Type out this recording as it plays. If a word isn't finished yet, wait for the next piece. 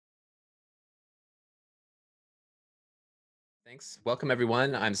Thanks. Welcome,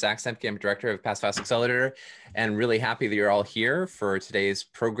 everyone. I'm Zach Semke. I'm Director of Passive House Accelerator, and really happy that you're all here for today's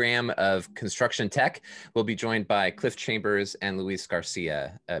program of Construction Tech. We'll be joined by Cliff Chambers and Luis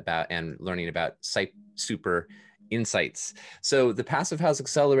Garcia and learning about Site Super Insights. So the Passive House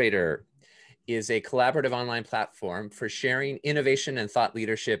Accelerator is a collaborative online platform for sharing innovation and thought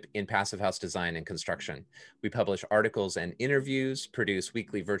leadership in passive house design and construction. We publish articles and interviews, produce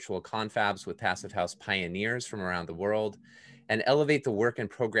weekly virtual confabs with passive house pioneers from around the world, and elevate the work and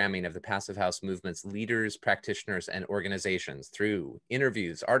programming of the passive house movement's leaders, practitioners, and organizations through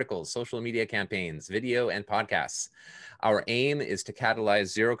interviews, articles, social media campaigns, video, and podcasts. Our aim is to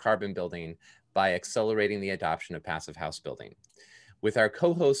catalyze zero carbon building by accelerating the adoption of passive house building. With our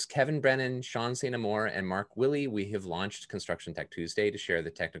co-hosts Kevin Brennan, Sean St. Amour, and Mark Willey, we have launched Construction Tech Tuesday to share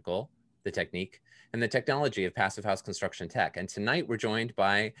the technique, and the technology of passive house construction tech. And tonight we're joined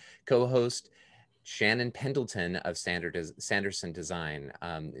by co-host Shannon Pendleton of Sanderson Design.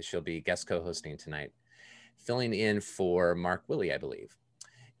 She'll be guest co-hosting tonight, filling in for Mark Willey, I believe.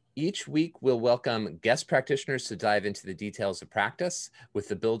 Each week, we'll welcome guest practitioners to dive into the details of practice with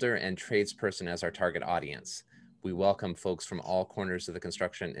the builder and tradesperson as our target audience. We welcome folks from all corners of the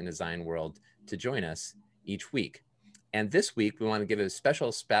construction and design world to join us each week. And this week, we want to give a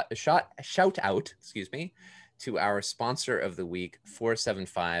special shout out, to our sponsor of the week,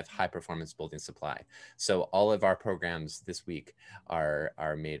 475 High Performance Building Supply. So all of our programs this week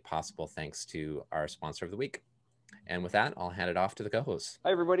are made possible thanks to our sponsor of the week. And with that, I'll hand it off to the co-hosts.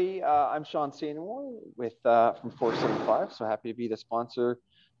 Hi, everybody. I'm Sean St. Amour from 475. So happy to be the sponsor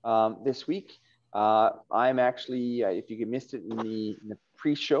this week. I'm actually, if you missed it in the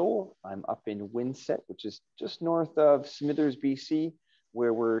pre-show, I'm up in Windset, which is just north of Smithers, BC,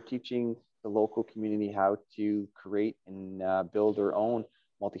 where we're teaching the local community how to create and build their own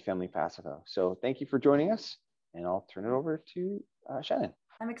multifamily passive house. So thank you for joining us, and I'll turn it over to Shannon.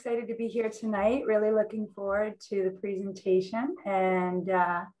 I'm excited to be here tonight, really looking forward to the presentation, and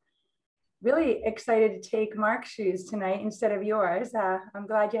really excited to take Mark's shoes tonight instead of yours. I'm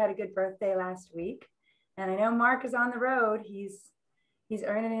glad you had a good birthday last week. And I know Mark is on the road. He's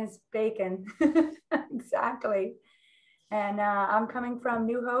earning his bacon. Exactly. And I'm coming from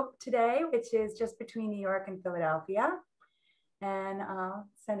New Hope today, which is just between New York and Philadelphia. And I'll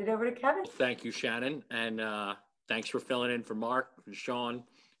send it over to Kevin. Thank you, Shannon. And thanks for filling in for Mark and Sean.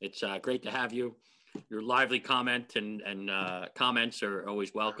 It's great to have you. Your lively comment and comments are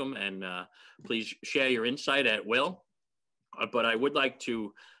always welcome, and please share your insight at will. But I would like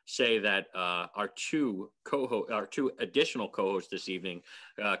to say that our two additional co-hosts this evening,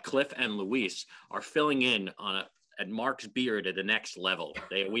 Cliff and Luis, are filling in at Mark's beard at the next level.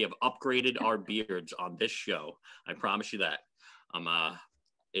 We have upgraded our beards on this show. I promise you that.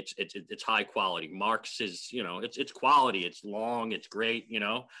 It's high quality. Mark's is, it's quality. It's long. It's great,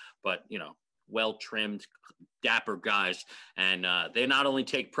 but well trimmed, dapper guys, and they not only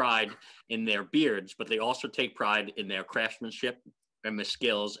take pride in their beards, but they also take pride in their craftsmanship and the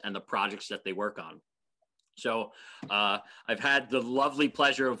skills and the projects that they work on. So I've had the lovely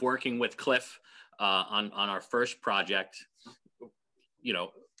pleasure of working with Cliff on our first project. I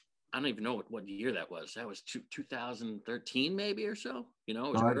don't even know what year that was. That was 2013 maybe or so. It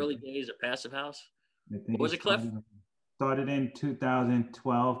was early days of Passive House. What was it, Cliff? Started in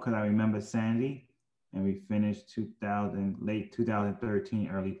 2012 because I remember Sandy, and we finished late 2013,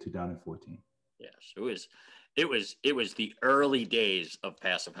 early 2014. Yes, it was the early days of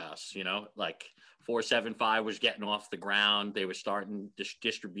Passive House. Like 475 was getting off the ground. They were starting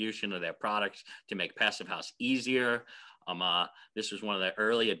distribution of their products to make Passive House easier. This was one of the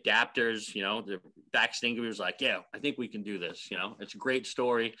early adapters. The backstage was like, yeah, I think we can do this. It's a great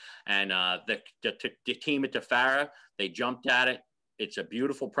story. And the team at Taffera, they jumped at it. It's a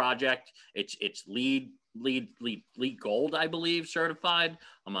beautiful project. It's LEED Gold, I believe, certified.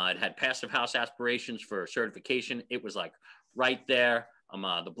 It had Passive House aspirations for certification. It was like right there.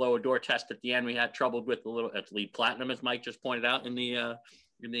 The blower door test at the end, we had trouble with it's LEED Platinum, as Mike just pointed out in the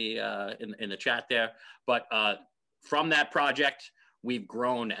chat there. But from that project, we've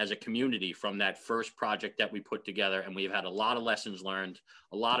grown as a community from that first project that we put together, and we've had a lot of lessons learned,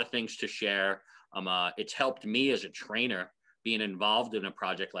 a lot of things to share. It's helped me as a trainer being involved in a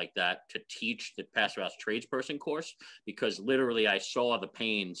project like that to teach the Passive House tradesperson course, because literally I saw the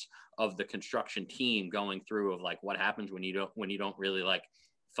pains of the construction team going through of like what happens when you don't really like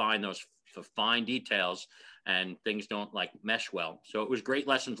find those fine details and things don't like mesh well. So it was great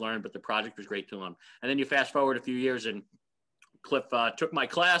lessons learned, but the project was great to learn. And then you fast forward a few years, and Cliff took my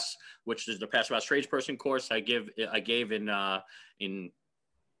class, which is the Passive House tradesperson course I gave in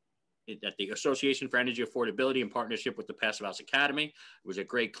at the Association for Energy Affordability in partnership with the Passive House Academy. It was a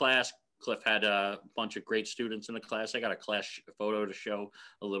great class. Cliff had a bunch of great students in the class. I got a class photo to show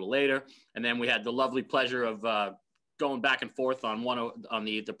a little later. And then we had the lovely pleasure of going back and forth on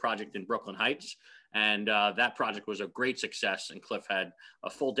the project in Brooklyn Heights. And that project was a great success. And Cliff had a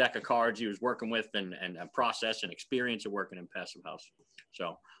full deck of cards he was working with and a process and experience of working in Passive House.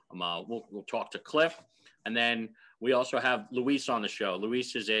 So we'll talk to Cliff. And then we also have Luis on the show.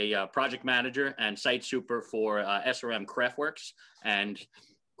 Luis is a project manager and site super for SMR Craftworks, and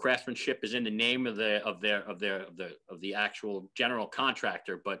craftsmanship is in the name of the actual general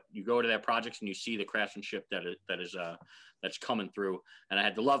contractor. But you go to their projects and you see the craftsmanship that's coming through. And I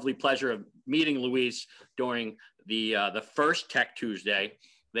had the lovely pleasure of meeting Luis during the first Tech Tuesday.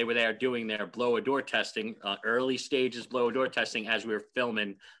 They were there doing their blower door testing, early stages blower door testing, as we were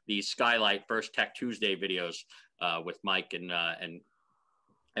filming the Skylight First Tech Tuesday videos with Mike and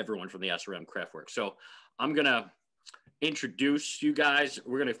everyone from the SMR Craftworks. So I'm gonna introduce you guys.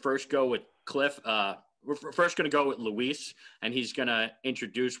 We're gonna first go with Cliff. We're first gonna go with Luis, and he's gonna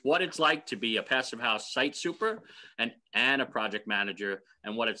introduce what it's like to be a Passive House site super and a project manager,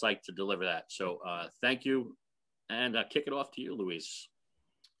 and what it's like to deliver that. So thank you, and kick it off to you, Luis.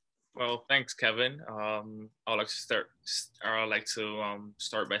 Well, thanks, Kevin. I would like to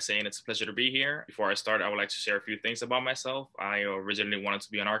start by saying it's a pleasure to be here. Before I start, I would like to share a few things about myself. I originally wanted to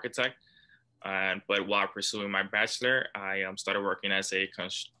be an architect, but while pursuing my bachelor, I started working as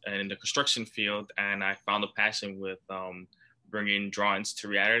in the construction field, and I found a passion with bringing drawings to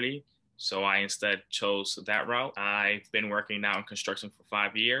reality. So I instead chose that route. I've been working now in construction for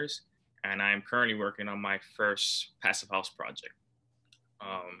 5 years, and I'm currently working on my first Passive House project.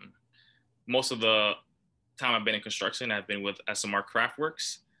 Most of the time I've been in construction, I've been with SMR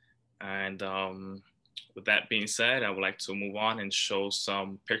Craftworks. And with that being said, I would like to move on and show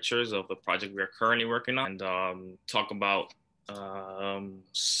some pictures of the project we are currently working on, and talk about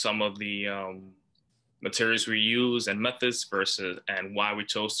some of the materials we use and methods and why we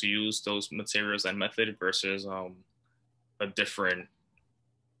chose to use those materials and method versus a different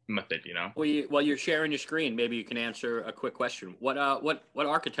method, you know. Well, while you're sharing your screen, maybe you can answer a quick question. What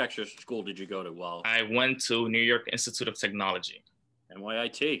architecture school did you go to? Well, I went to New York Institute of Technology.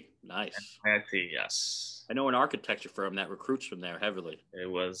 NYIT, nice. NYIT, yes. I know an architecture firm that recruits from there heavily. It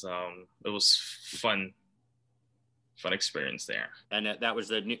was fun experience there. And that was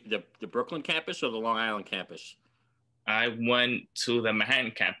the Brooklyn campus or the Long Island campus? I went to the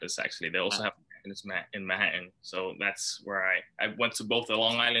Manhattan campus, actually. They also have in Manhattan. So that's where I went to both the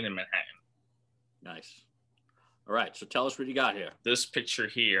Long Island and Manhattan. Nice. All right, so tell us what you got here. This picture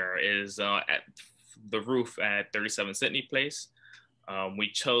here is at the roof at 37 Sydney Place.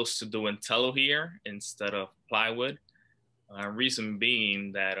 We chose to do Intello here instead of plywood. Reason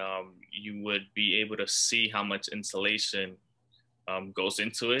being that you would be able to see how much insulation goes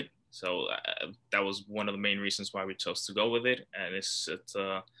into it. So that was one of the main reasons why we chose to go with it. And it's you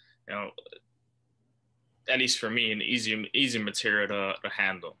know, at least for me, an easy material to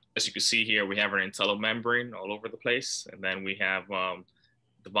handle. As you can see here, we have our Intello membrane all over the place. And then we have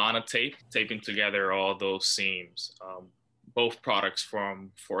the Vana tape, taping together all those seams. Both products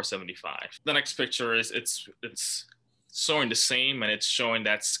from 475. The next picture is, it's showing the same, and it's showing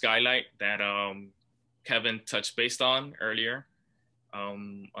that skylight that Kevin touched based on earlier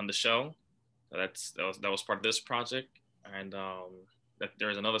on the show. So that was part of this project. And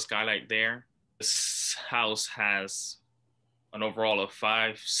there's another skylight there. This house has an overall of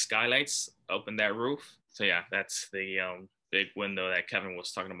 5 skylights up in that roof. So yeah, that's the big window that Kevin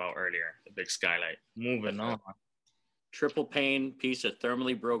was talking about earlier, the big skylight. Moving on. Triple pane piece of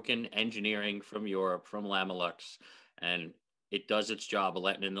thermally broken engineering from Europe, from Lamelux, and it does its job of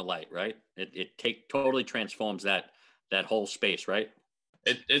letting in the light, right? It totally transforms that whole space, right?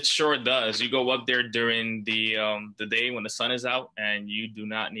 It sure does. You go up there during the day when the sun is out, and you do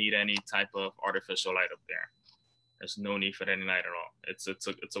not need any type of artificial light up there. There's no need for any light at all.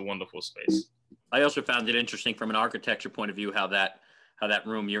 It's a wonderful space. I also found it interesting from an architecture point of view how that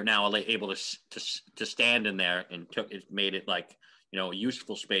room, you're now able to stand in there, and it made it like, you know, a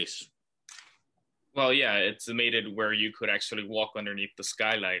useful space. Well, yeah, it's made it where you could actually walk underneath the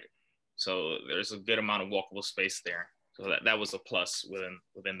skylight. So there's a good amount of walkable space there. So that was a plus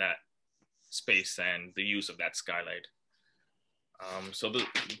within that space and the use of that skylight. So the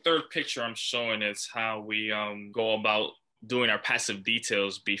third picture I'm showing is how we go about doing our passive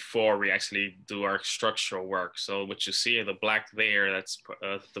details before we actually do our structural work. So what you see, the black there, that's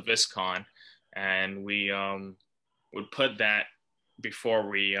the Viscon, and we would put that before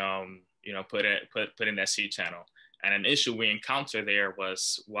we put in that C channel. And an issue we encountered there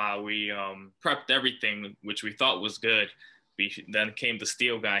was while we prepped everything, which we thought was good, then came the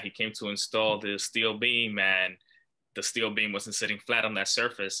steel guy. He came to install the steel beam, and the steel beam wasn't sitting flat on that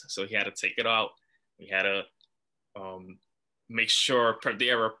surface. So he had to take it out. We had to make sure prep the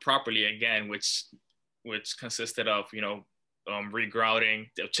area properly again, which consisted of, regrouting,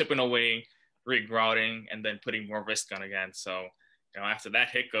 chipping away, regrouting, and then putting more Viscon again. So, after that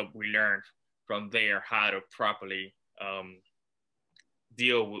hiccup, we learned from there how to properly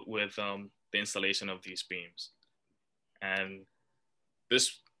deal with the installation of these beams. And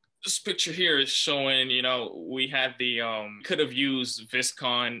this picture here is showing, we had could have used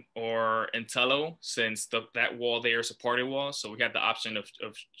Viscon or Intello, since that wall there is a party wall. So we had the option of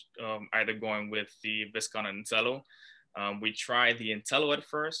either going with the Viscon and Intello. We tried the Intello at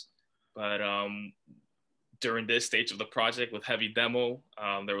first, but during this stage of the project with heavy demo,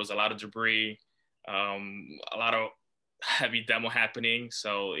 there was a lot of debris, a lot of heavy demo happening.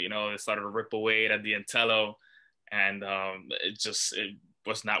 So, it started to rip away at the Intello, and it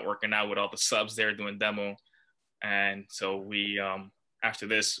was not working out with all the subs there doing demo. And so we, after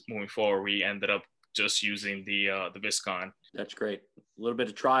this, moving forward, we ended up just using the Viscon. That's great. A little bit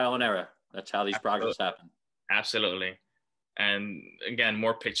of trial and error. That's how these projects happen. Absolutely. And again,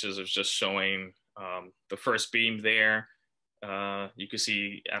 more pictures of just showing the first beam there. You can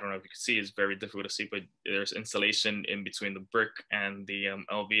see, I don't know if you can see, it's very difficult to see, but there's insulation in between the brick and the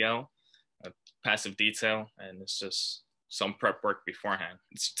LVL, passive detail, and it's just some prep work beforehand.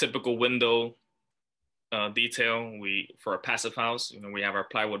 It's typical window detail. For a passive house, we have our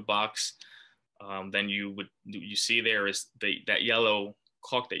plywood box. Then you see there is that yellow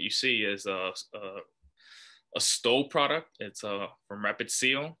caulk that you see is a Stowe product. It's from Rapid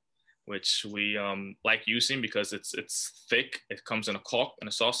Seal, which we like using because it's thick. It comes in a caulk and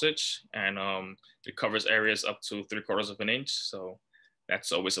a sausage, and it covers areas up to 3/4 of an inch. So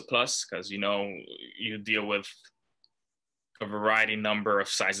that's always a plus, because you deal with a variety number of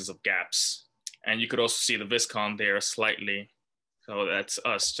sizes of gaps. And you could also see the Viscon there slightly. So that's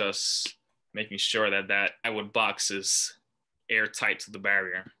us just making sure that plywood box is airtight to the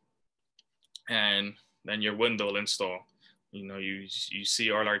barrier. And then your window install. You see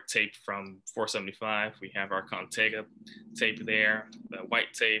all our tape from 475. We have our Contega tape there, the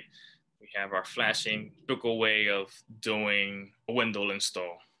white tape. We have our flashing, typical way of doing a window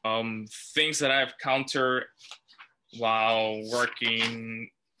install. Things that I've countered while working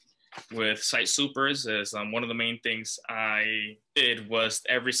with site supers is one of the main things I did was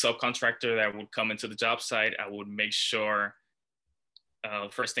every subcontractor that would come into the job site, I would make sure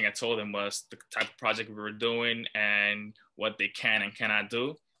first thing I told them was the type of project we were doing and what they can and cannot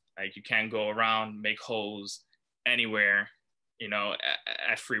do. Like, you can't go around, make holes anywhere,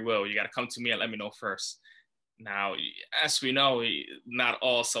 at free will. You got to come to me and let me know first. Now, as we know, not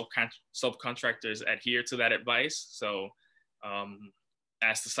all subcontractors adhere to that advice. So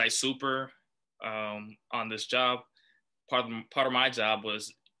as the site super on this job, part of my job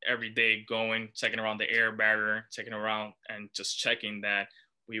was every day going, checking around the air barrier, checking around and just checking that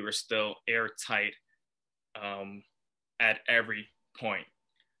we were still airtight at every point.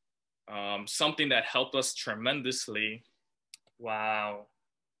 Something that helped us tremendously while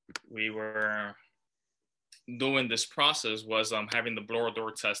we were doing this process was having the blower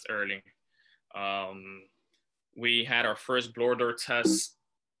door test early. We had our first blower door test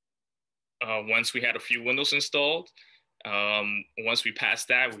once we had a few windows installed. Once we passed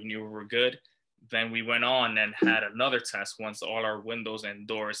that, we knew we were good. Then we went on and had another test once all our windows and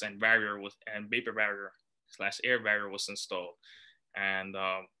doors and vapor barrier / air barrier was installed. And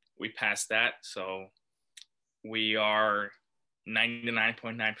we passed that. So we are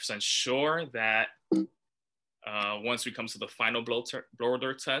 99.9% sure that once we come to the final blower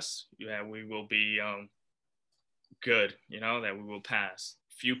door test, we will be good, that we will pass.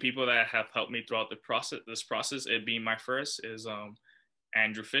 Few people that have helped me throughout this process, it being my first, is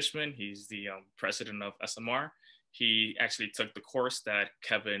Andrew Fishman. He's the president of SMR. He actually took the course that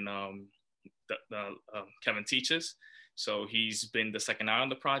Kevin teaches. So he's been the second eye on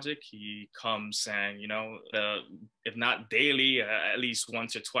the project. He comes and, if not daily, at least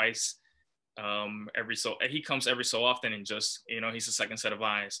once or twice, he comes every so often, and just, he's the second set of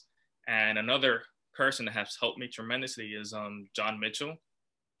eyes. And another person that has helped me tremendously is John Mitchell.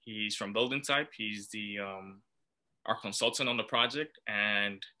 He's from Building Type. He's our consultant on the project,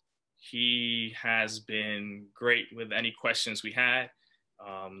 and he has been great with any questions we had.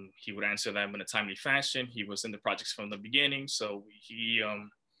 He would answer them in a timely fashion. He was in the projects from the beginning, so he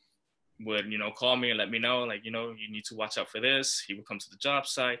would, call me and let me know, like, you need to watch out for this. He would come to the job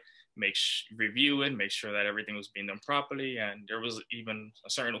site, review it, make sure that everything was being done properly. And there was even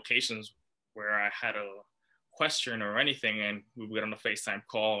certain occasions where I had a question or anything, and we would get on a FaceTime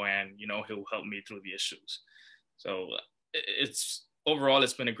call, and he'll help me through the issues. So overall,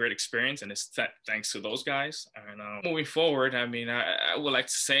 it's been a great experience, and it's thanks to those guys. And moving forward, I mean, I would like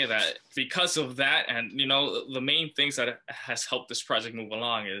to say that because of that, and the main things that has helped this project move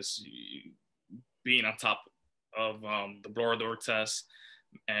along is being on top of the blower door test,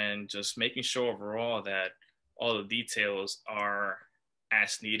 and just making sure overall that all the details are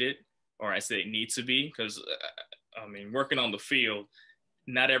as needed or as they need to be. Because I mean, working on the field,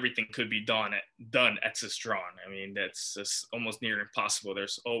 not everything could be done as drawn. I mean, that's just almost near impossible.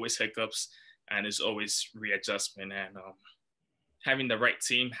 There's always hiccups, and there's always readjustment. And having the right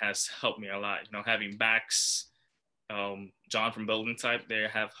team has helped me a lot. Having Bax, John from Building Type, they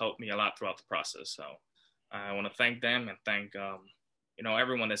have helped me a lot throughout the process. So I want to thank them, and thank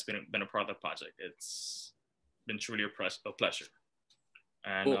everyone that's been a part of the project. It's been truly a pleasure.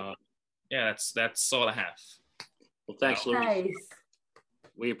 And cool. Yeah, that's all I have. Well, thanks, Luis. Nice.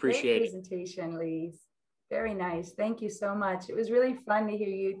 We appreciate Great presentation, Luis. Very nice. Thank you so much. It was really fun to hear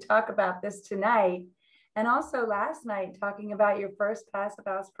you talk about this tonight, and also last night talking about your first Passive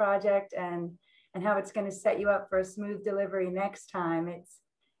House project and how it's going to set you up for a smooth delivery next time.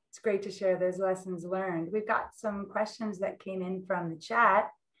 It's great to share those lessons learned. We've got some questions that came in from the chat,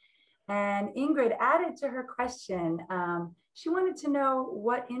 and Ingrid added to her question. She wanted to know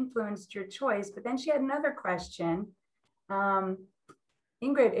what influenced your choice, but then she had another question.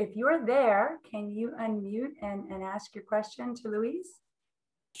 Ingrid, if you're there, can you unmute and ask your question to Luis?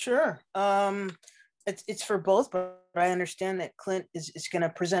 Sure. It's for both, but I understand that Clint is going to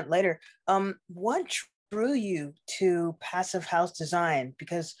present later. What drew you to Passive House design?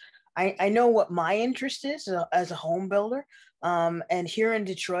 Because I know what my interest is as a home builder, and here in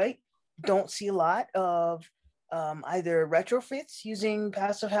Detroit, don't see a lot of either retrofits using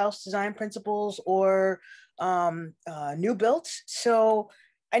Passive House design principles or new builds. So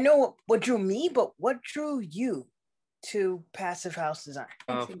I know what drew me, but what drew you to Passive House design?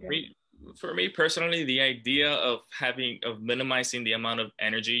 For me personally, the idea of minimizing the amount of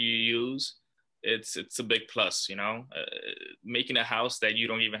energy you use, it's a big plus. Making a house that you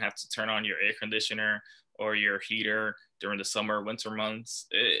don't even have to turn on your air conditioner or your heater during the summer, winter months.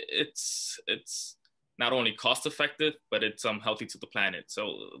 It's not only cost effective, but it's healthy to the planet.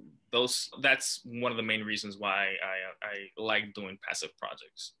 So that's one of the main reasons why I like doing passive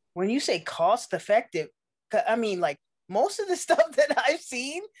projects. When you say cost effective, I mean, like, most of the stuff that I've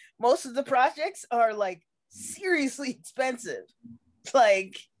seen, most of the projects are like seriously expensive.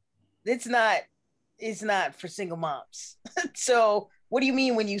 Like, it's not for single moms. So what do you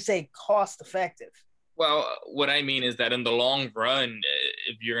mean when you say cost effective? Well, what I mean is that in the long run,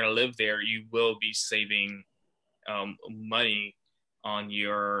 if you're going to live there, you will be saving money on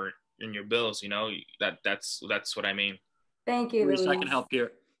your bills. That's what I mean. Thank you, Luis. I can help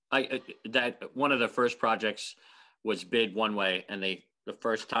here. That one of the first projects was bid one way, and the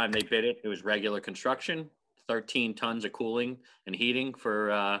first time they bid it was regular construction, 13 tons of cooling and heating for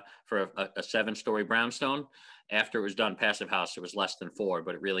a 7-story brownstone. After it was done, Passive House, it was less than 4,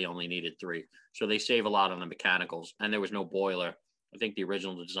 but it really only needed 3. So they save a lot on the mechanicals, and there was no boiler. I think the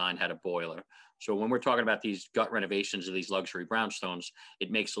original design had a boiler. So when we're talking about these gut renovations of these luxury brownstones, it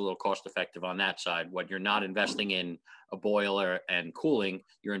makes it a little cost effective on that side. When you're not investing in a boiler and cooling,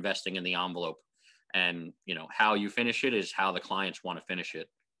 you're investing in the envelope. And, how you finish it is how the clients want to finish it,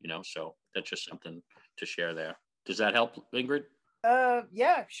 so that's just something to share there. Does that help, Ingrid?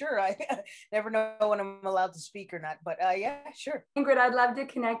 Yeah, sure. I never know when I'm allowed to speak or not, but yeah, sure. Ingrid, I'd love to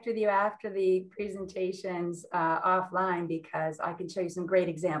connect with you after the presentations offline, because I can show you some great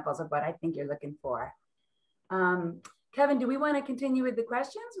examples of what I think you're looking for. Kevin, do we want to continue with the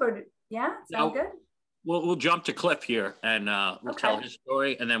questions, or yeah, sound good? We'll jump to Cliff here, and we'll tell his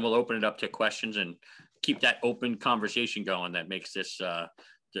story, and then we'll open it up to questions and keep that open conversation going that makes this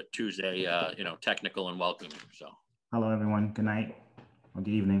Tuesday, technical and welcoming. So. Hello, everyone. Good night or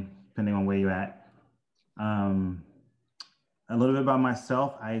good evening, depending on where you're at. A little bit about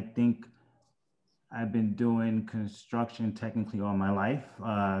myself. I think I've been doing construction technically all my life,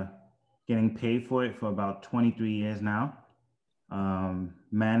 getting paid for it for about 23 years now,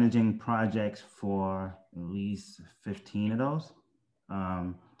 managing projects for at least 15 of those.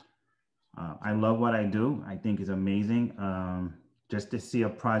 I love what I do. I think it's amazing. Just to see a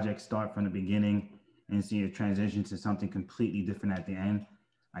project start from the beginning and see it transition to something completely different at the end,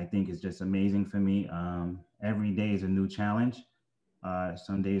 I think is just amazing for me. Every day is a new challenge.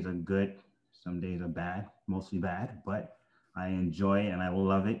 Some days are good, some days are bad, mostly bad, but I enjoy it and I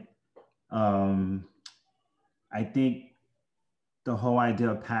love it. I think the whole idea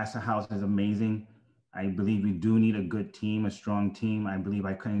of Pass the House is amazing. I believe we do need a good team, a strong team. I believe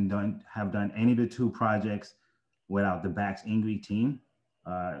I couldn't have done any of the 2 projects without the Bax Ingrid team.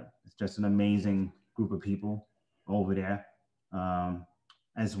 It's just an amazing group of people over there,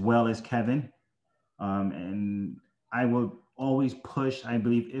 as well as Kevin. And I will always push, I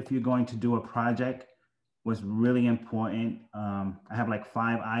believe, if you're going to do a project, what's really important, I have like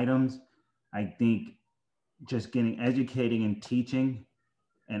 5 items. I think just getting educating and teaching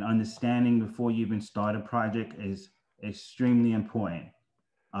and understanding before you even start a project is extremely important.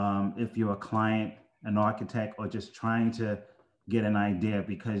 If you're a client, an architect, or just trying to get an idea,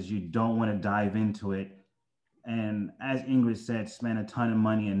 because you don't want to dive into it. And as Ingrid said, spend a ton of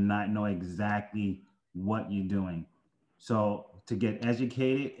money and not know exactly what you're doing. So to get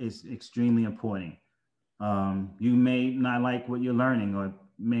educated is extremely important. You may not like what you're learning or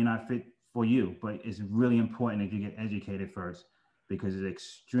may not fit for you, but it's really important that you get educated first, because it's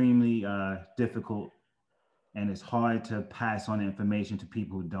extremely difficult and it's hard to pass on information to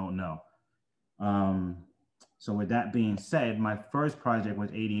people who don't know. So with that being said, my first project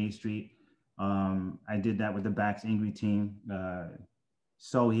was 88th Street. I did that with the Bax Ingrid team.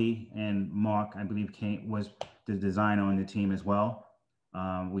 Sohi and Mark, I believe, was the designer on the team as well.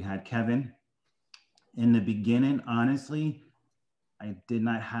 We had Kevin. In the beginning, honestly, I did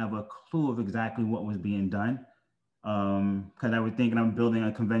not have a clue of exactly what was being done, because I was thinking I'm building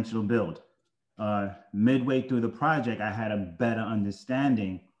a conventional build. Midway through the project, I had a better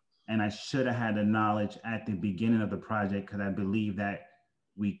understanding, and I should have had the knowledge at the beginning of the project, because I believe that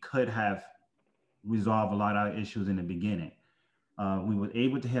we could have resolved a lot of our issues in the beginning. We were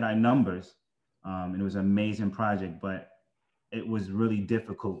able to hit our numbers, and it was an amazing project, but it was really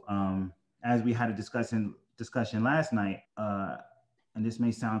difficult. As we had a discussion last night, and this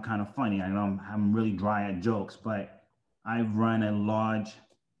may sound kind of funny, I know I'm really dry at jokes, but I run a large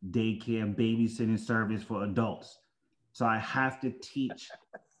daycare babysitting service for adults. So I have to teach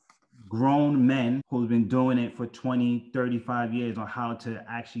grown men who've been doing it for 20, 35 years on how to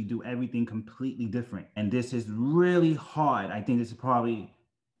actually do everything completely different. And this is really hard. I think this is probably,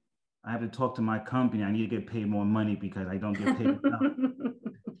 I have to talk to my company. I need to get paid more money because I don't get paid enough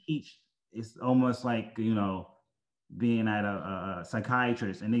to teach. It's almost like, you know, being at a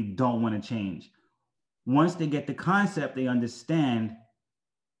psychiatrist, and they don't want to change. Once they get the concept, they understand,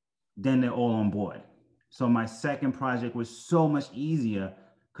 then they're all on board. So my second project was so much easier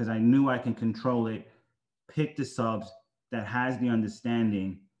because I knew I can control it, pick the subs that has the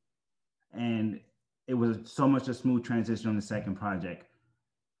understanding, and it was so much a smooth transition on the second project.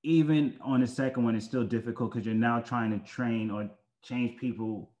 Even on the second one, it's still difficult because you're now trying to train or change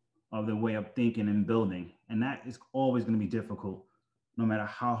people of the way of thinking and building. And that is always going to be difficult, no matter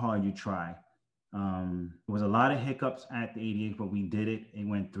how hard you try. There was a lot of hiccups at the 88, but we did it. It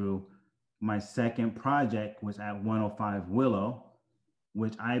went through. My second project was at 105 Willow,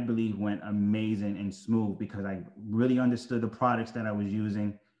 which I believe went amazing and smooth because I really understood the products that I was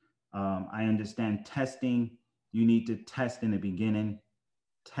using. I understand testing. You need to test in the beginning,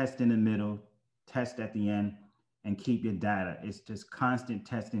 test in the middle, test at the end, and keep your data. It's just constant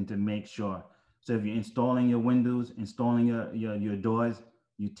testing to make sure. So if you're installing your windows, installing your doors,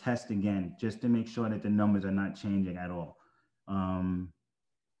 you test again just to make sure that the numbers are not changing at all.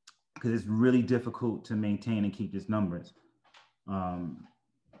 Because it's really difficult to maintain and keep these numbers.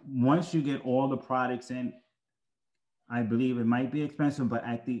 Once you get all the products in, I believe it might be expensive, but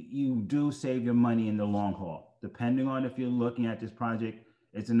you do save your money in the long haul. Depending on if you're looking at this project,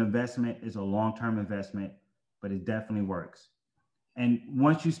 it's an investment, it's a long-term investment, but it definitely works. And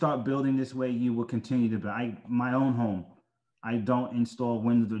once you start building this way, you will continue to build. My own home, I don't install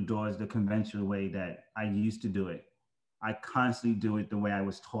windows or doors the conventional way that I used to do it. I constantly do it the way I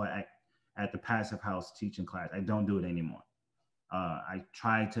was taught at the Passive House teaching class. I don't do it anymore. I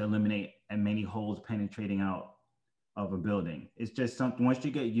try to eliminate as many holes penetrating out of a building. It's just something, once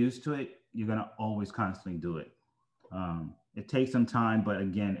you get used to it, you're gonna always constantly do it. It takes some time, but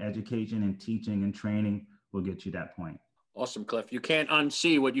again, education and teaching and training will get you that point. Awesome, Cliff. You can't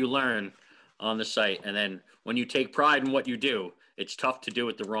unsee what you learn on the site. And then when you take pride in what you do, it's tough to do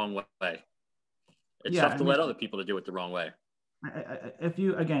it the wrong way. It's tough to let other people to do it the wrong way.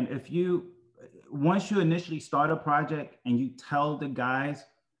 Once you initially start a project and you tell the guys,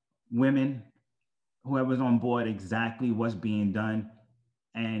 women, whoever's on board exactly what's being done,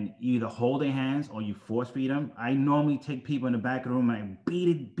 and you either hold their hands or you force feed them. I normally take people in the back of the room and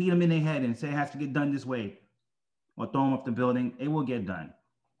beat them in their head and say it has to get done this way, or throw them off the building. It will get done.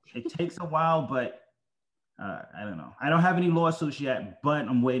 It takes a while, but I don't know. I don't have any lawsuits yet, but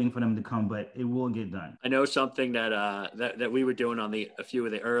I'm waiting for them to come, but it will get done. I know something that that we were doing on a few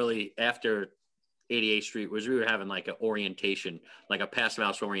of the early after 88th Street was we were having like an orientation, like a passive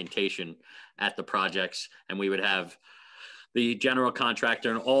house orientation at the projects, and we would have the general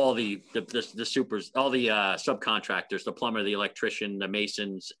contractor and all the supers, all the subcontractors, the plumber, the electrician, the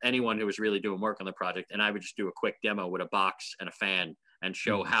masons, anyone who was really doing work on the project. And I would just do a quick demo with a box and a fan and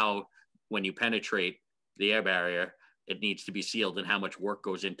show how when you penetrate the air barrier, it needs to be sealed and how much work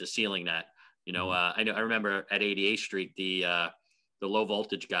goes into sealing that. You know, I remember at 88th Street, the low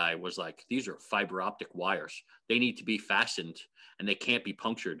voltage guy was like, these are fiber optic wires. They need to be fastened and they can't be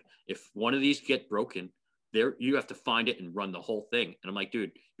punctured. If one of these get broken, there you have to find it and run the whole thing. And I'm like,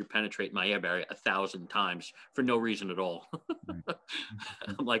 dude, you're penetrating my air barrier 1,000 times for no reason at all.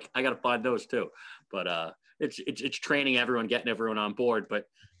 I'm like, I got to find those too. But it's training everyone, getting everyone on board, but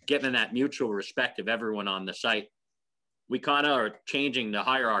getting that mutual respect of everyone on the site. We kind of are changing the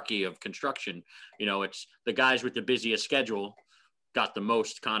hierarchy of construction. You know, it's the guys with the busiest schedule got the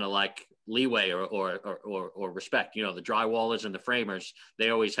most kind of like leeway or respect. You know, the drywallers and the framers, they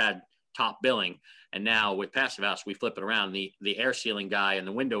always had top billing. And now with Passive House, we flip it around. The air sealing guy and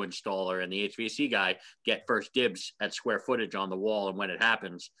the window installer and the HVAC guy get first dibs at square footage on the wall and when it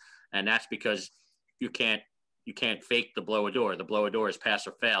happens. And that's because you can't fake the blow a door. The blow a door is pass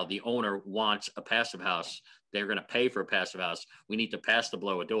or fail. The owner wants a Passive House. They're going to pay for a Passive House. We need to pass the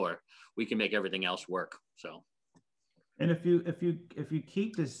blow a door. We can make everything else work. So. And if you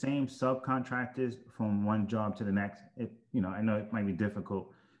keep the same subcontractors from one job to the next, I know it might be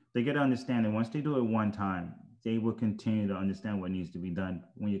difficult. They get to understand that once they do it one time, they will continue to understand what needs to be done.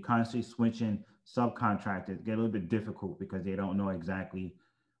 When you're constantly switching subcontractors, it get a little bit difficult because they don't know exactly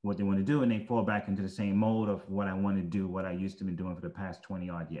what they want to do, and they fall back into the same mode of what I want to do, what I used to be doing for the past 20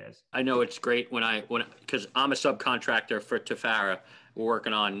 odd years. I know it's great because I'm a subcontractor for Taffera. We're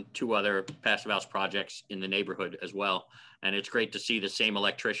working on 2 other Passive House projects in the neighborhood as well. And it's great to see the same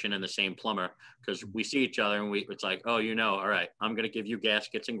electrician and the same plumber because we see each other and it's like, oh, all right, I'm going to give you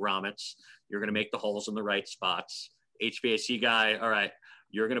gaskets and grommets. You're going to make the holes in the right spots. HVAC guy, all right,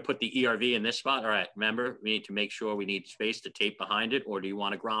 you're going to put the ERV in this spot. All right, remember, we need to make sure we need space to tape behind it, or do you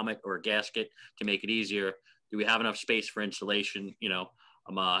want a grommet or a gasket to make it easier? Do we have enough space for insulation?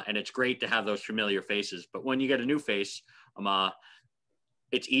 And it's great to have those familiar faces. But when you get a new face,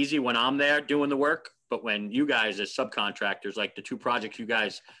 it's easy when I'm there doing the work. But when you guys as subcontractors, like the 2 projects you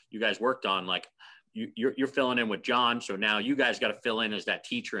guys worked on, like you're filling in with John. So now you guys got to fill in as that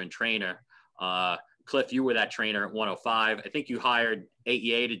teacher and trainer. Cliff, you were that trainer at 105. I think you hired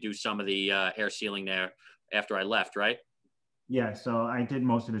AEA to do some of the air sealing there after I left, right? Yeah, so I did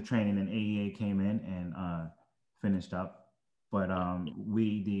most of the training and AEA came in and finished up. But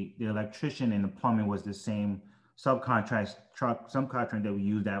the electrician and the plumbing was the same subcontract that we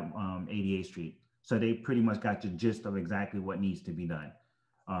used at 88th Street. So they pretty much got the gist of exactly what needs to be done.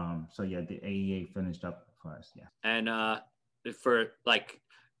 So yeah, the AEA finished up for us. Yeah. And for like,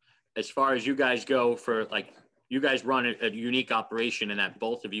 as far as you guys go, for like, you guys run a unique operation in that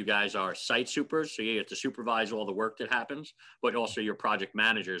both of you guys are site supers. So you get to supervise all the work that happens, but also you're project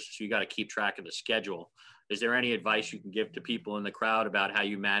managers. So you got to keep track of the schedule. Is there any advice you can give to people in the crowd about how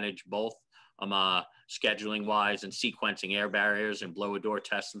you manage both scheduling wise and sequencing air barriers and blow a door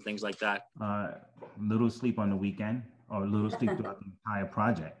tests and things like that? Little sleep on the weekend or little sleep throughout the entire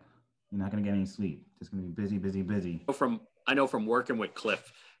project. You're not going to get any sleep. Just going to be busy, busy, busy. I know from working with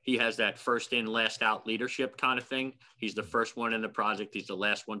Cliff, he has that first in, last out leadership kind of thing. He's the first one in the project. He's the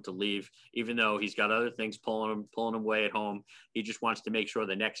last one to leave, even though he's got other things pulling him away at home. He just wants to make sure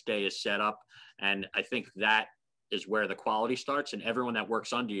the next day is set up. And I think that is where the quality starts. And everyone that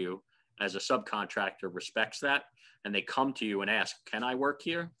works under you as a subcontractor respects that. And they come to you and ask, can I work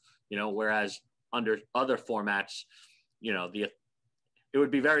here? Whereas under other formats, it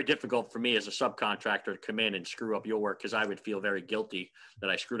would be very difficult for me as a subcontractor to come in and screw up your work because I would feel very guilty that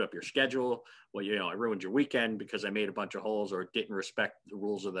I screwed up your schedule. Well, I ruined your weekend because I made a bunch of holes or didn't respect the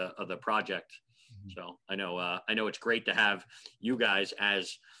rules of the project. Mm-hmm. So I know it's great to have you guys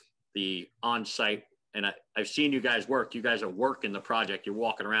as the on-site, and I've seen you guys work. You guys are working the project. You're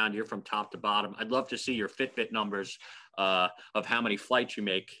walking around. You're from top to bottom. I'd love to see your Fitbit numbers of how many flights you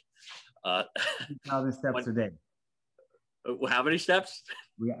make. 2,000 steps a day. How many steps?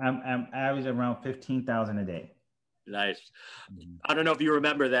 I'm average around 15,000 a day. Nice. I don't know if you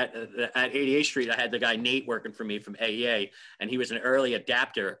remember that at 88th Street, I had the guy Nate working for me from AEA, and he was an early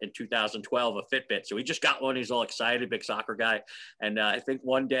adapter in 2012 of Fitbit. So he just got one. He's all excited, big soccer guy. And I think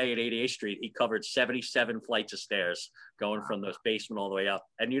one day at 88th Street, he covered 77 flights of stairs going from the basement all the way up.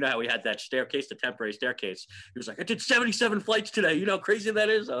 And you know how we had that staircase, the temporary staircase. He was like, I did 77 flights today. You know how crazy that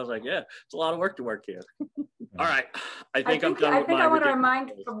is? I was like, yeah, it's a lot of work to work here. All right. I think I'm done with my I want to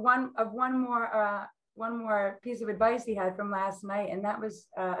remind of one more piece of advice he had from last night, and that was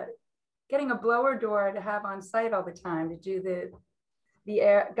getting a blower door to have on site all the time to do the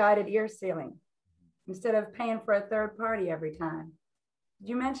air guided ear sealing instead of paying for a third party every time. Did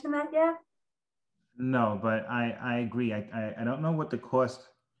you mention that yet? No, but I agree. I don't know what the cost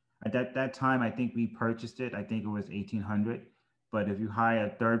at that time. I think we purchased it. I think it was $1,800. But if you hire a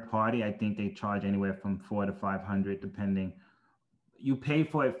third party, I think they charge anywhere from $400 to $500, depending. You pay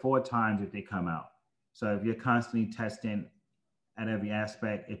for it 4 times if they come out. So if you're constantly testing at every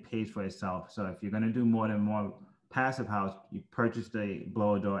aspect, it pays for itself. So if you're going to do more than one passive house, you purchase the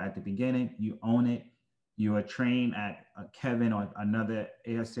blower door at the beginning, you own it, you are trained at Kevin or another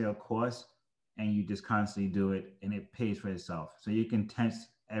air sale course, and you just constantly do it, and it pays for itself. So you can test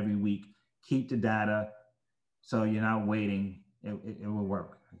every week, keep the data, so you're not waiting. It will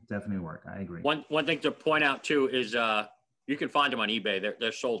work. Definitely work. I agree. One thing to point out too is you can find them on eBay.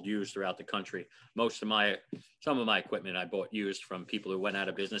 They're sold used throughout the country. Some of my equipment I bought used from people who went out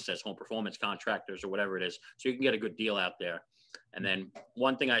of business as home performance contractors or whatever it is. So you can get a good deal out there. And then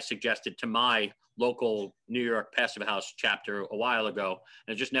one thing I suggested to my local New York Passive House chapter a while ago,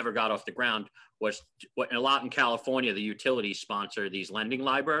 and it just never got off the ground, was what a lot in California, the utilities sponsor these lending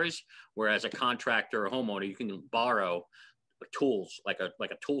libraries, where as a contractor or homeowner, you can borrow tools like a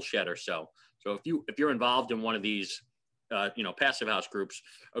tool shed or so. So if you're involved in one of these passive house groups,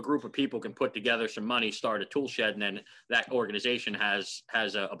 a group of people can put together some money, start a tool shed, and then that organization has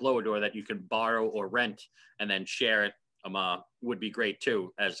a blower door that you can borrow or rent and then share it. Would be great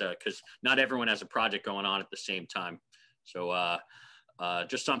too, because not everyone has a project going on at the same time. So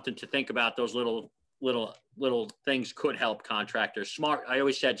just something to think about. Those little things could help contractors. I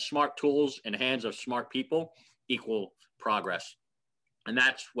always said smart tools in hands of smart people equal progress. And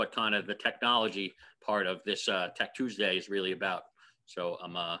that's what kind of the technology part of this Tech Tuesday is really about. So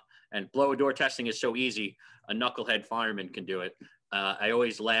and blower door testing is so easy. A knucklehead fireman can do it. I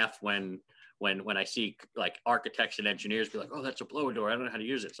always laugh when I see like architects and engineers be like, oh, that's a blower door. I don't know how to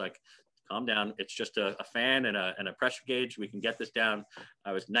use it. It's like, calm down. It's just a fan and a pressure gauge. We can get this down.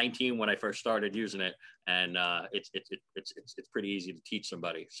 I was 19 when I first started using it, and it's pretty easy to teach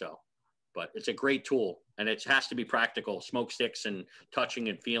somebody. So. But it's a great tool, and it has to be practical. Smoke sticks and touching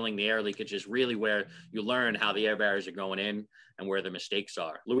and feeling the air leakage is really where you learn how the air barriers are going in and where the mistakes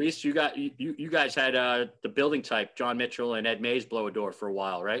are. Luis, you guys had the building type, John Mitchell and Ed Mays blower door for a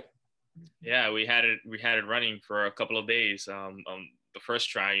while, right? Yeah, we had it running for a couple of days. The first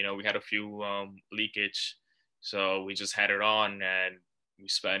try, we had a few leakage, so we just had it on, and we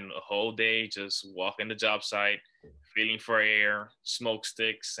spent a whole day just walking the job site, feeling for air, smoke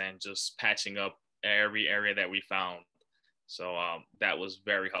sticks, and just patching up every area that we found. So that was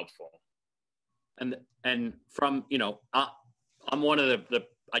very helpful. And from, I'm one of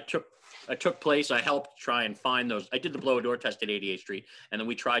I took place, I helped try and find those. I did the blower door test at 88th Street, and then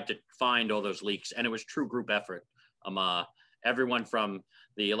we tried to find all those leaks, and it was true group effort. Everyone from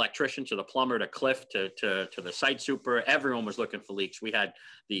the electrician to the plumber to Cliff to the site super, everyone was looking for leaks. We had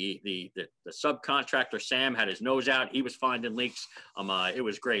the subcontractor Sam had his nose out. He was finding leaks. It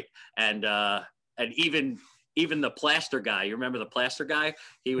was great. And even the plaster guy, you remember the plaster guy?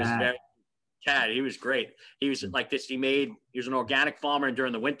 He was Tad, he was great. He was like this. He was an organic farmer, and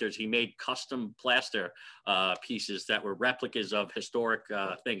during the winters, he made custom plaster pieces that were replicas of historic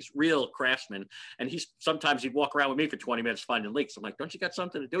things, real craftsman. And sometimes he'd walk around with me for 20 minutes finding leaks. I'm like, don't you got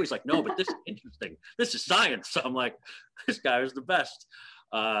something to do? He's like, no, but this is interesting. This is science. So I'm like, this guy was the best.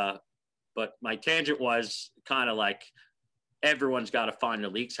 But my tangent was kind of like, everyone's got to find the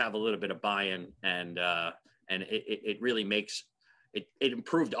leaks, have a little bit of buy-in, and it really makes it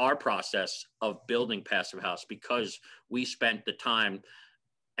improved our process of building passive house, because we spent the time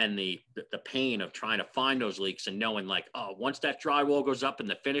and the pain of trying to find those leaks and knowing like, oh, once that drywall goes up and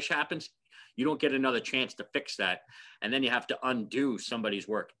the finish happens, you don't get another chance to fix that. And then you have to undo somebody's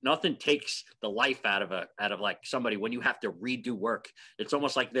work. Nothing takes the life out of like somebody when you have to redo work. It's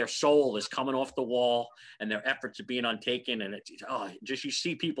almost like their soul is coming off the wall and their efforts are being untaken. And just you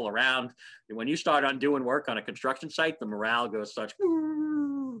see people around. And when you start undoing work on a construction site, the morale goes such,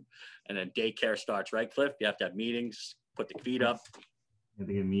 and then daycare starts, right, Cliff? You have to have meetings, put the feet up. You have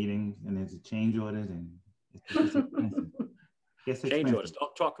to get meetings, and there's change orders, and It's expensive. It's Change expensive. orders.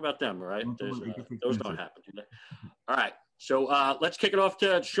 Don't talk about them, all right? Those don't happen. Do they? All right. So let's kick it off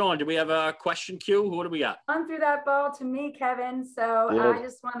to Sean. Do we have a question queue? What do we got? On through that ball to me, Kevin. So I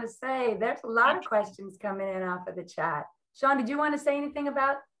just want to say there's a lot of questions coming in off of the chat. Sean, did you want to say anything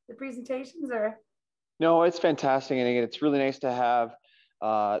about the presentations or? No, it's fantastic. And again, it's really nice to have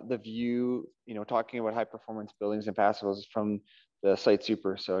the view, talking about high performance buildings and passives from the site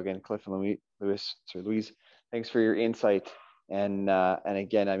super. So again, Cliff and Louise, thanks for your insight. And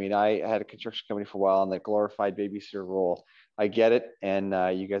again, I mean, I had a construction company for a while in that glorified babysitter role. I get it, and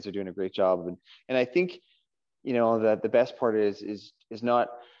you guys are doing a great job. And I think, that the best part is not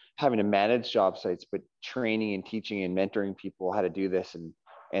having to manage job sites, but training and teaching and mentoring people how to do this,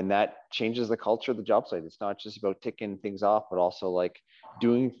 and that changes the culture of the job site. It's not just about ticking things off, but also like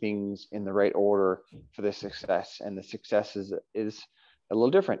doing things in the right order for the success. And the success is a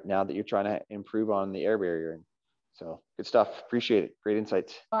little different now that you're trying to improve on the air barrier. So good stuff. Appreciate it. Great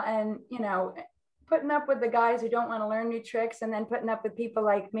insights. Well, and putting up with the guys who don't want to learn new tricks, and then putting up with people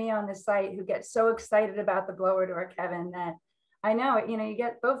like me on the site who get so excited about the blower door, Kevin, that I know it. You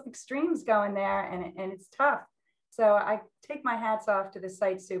get both extremes going there, and it's tough. So I take my hats off to the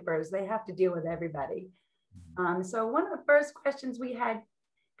site supers. They have to deal with everybody. So one of the first questions we had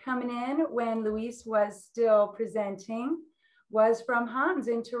coming in when Luis was still presenting was from Hans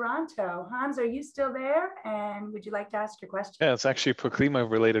in Toronto. Hans, are you still there? And would you like to ask your question? Yeah, it's actually a Proclima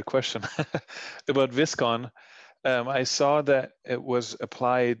related question about Viscon. I saw that it was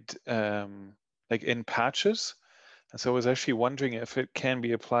applied like in patches. And so I was actually wondering if it can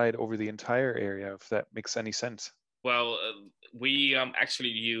be applied over the entire area, if that makes any sense. Well, we actually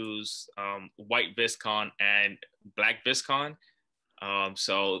use white Viscon and black Viscon.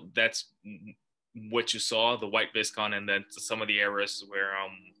 So that's what you saw, the white Viscon, and then some of the areas where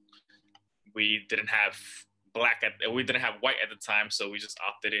we didn't have white at the time, so we just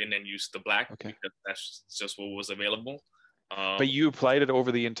opted in and used the black because that's just what was available. But you applied it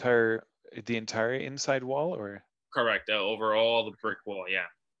over the entire inside wall, or? Correct, over all the brick wall, yeah,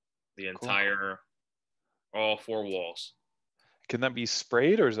 the entire, all four walls. Can that be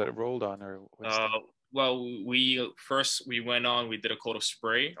sprayed, or is that rolled on, or what's well, we went on, we did a coat of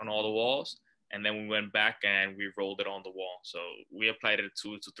spray on all the walls, and then we went back and we rolled it on the wall. So we applied it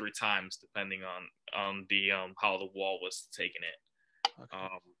 2 to 3 times, depending on the how the wall was taking it. Okay.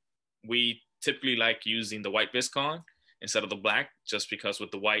 We typically like using the white Viscon instead of the black, just because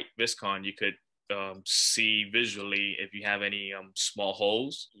with the white Viscon you could see visually if you have any small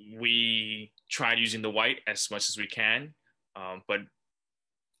holes. We tried using the white as much as we can, but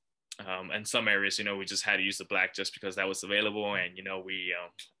in some areas, we just had to use the black just because that was available, and we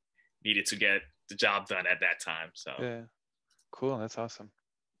needed to get the job done at that time. So yeah, cool. That's awesome.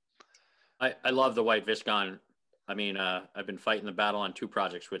 I love the white Viscon. I mean, I've been fighting the battle on 2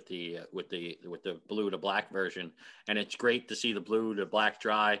 projects with the blue to black version, and it's great to see the blue to black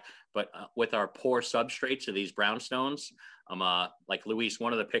dry. But with our poor substrates of these brownstones, like Luis,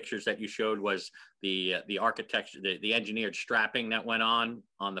 one of the pictures that you showed was the architecture, the engineered strapping that went on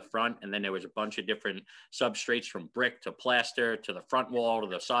the front, and then there was a bunch of different substrates from brick to plaster to the front wall to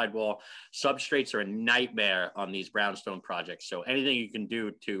the side wall. Substrates are a nightmare on these brownstone projects. So anything you can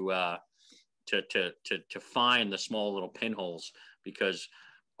do to find the small little pinholes, because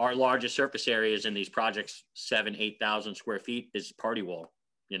our largest surface areas in these projects, 7,000-8,000 square feet, is party wall,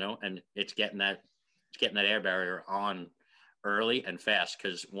 and it's getting that air barrier on early and fast,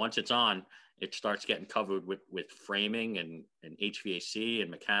 because once it's on, it starts getting covered with framing and HVAC and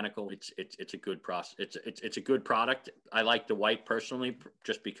mechanical. It's a good process. It's a good product. I like the white personally,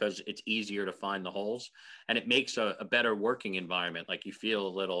 just because it's easier to find the holes, and it makes a better working environment. Like you feel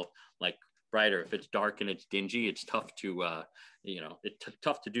a little like brighter. If it's dark and it's dingy, it's tough to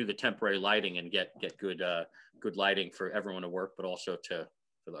tough to do the temporary lighting and get good lighting for everyone to work, but also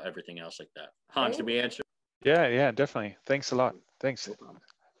for everything else like that. Hans, did we answer? Yeah, definitely. Thanks a lot. Thanks.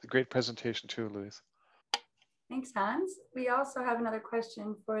 A great presentation too, Luis. Thanks, Hans. We also have another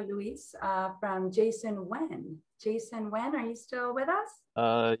question for Luis from Jason Wen. Jason Wen, are you still with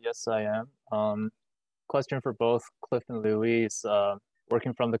us? Yes, I am. Question for both Cliff and Luis.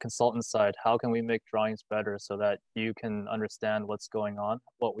 Working from the consultant side, how can we make drawings better so that you can understand what's going on,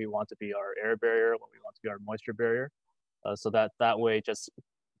 what we want to be our air barrier, what we want to be our moisture barrier, so that way, just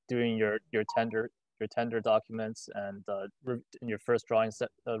doing your tender documents and in your first drawing set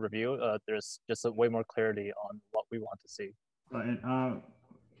review, there's just a way more clarity on what we want to see.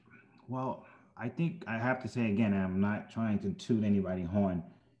 Well, I think I have to say again, I'm not trying to toot anybody's horn.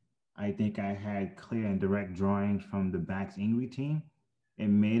 I think I had clear and direct drawings from the Bax Ingrid team. It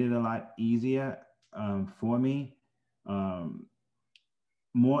made it a lot easier. for me.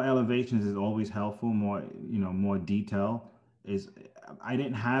 More elevations is always helpful. More, more detail is. I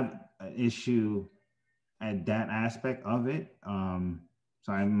didn't have an issue at that aspect of it,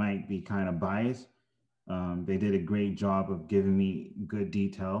 so I might be kind of biased. They did a great job of giving me good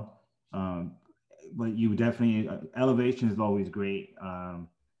detail, but you definitely elevation is always great.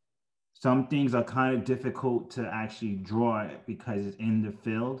 Some things are kind of difficult to actually draw it because it's in the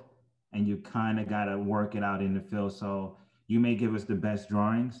field, and you kind of got to work it out in the field. So you may give us the best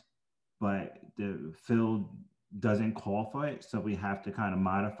drawings, but the field doesn't call for it. So we have to kind of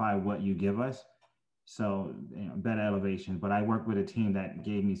modify what you give us. So better elevation. But I worked with a team that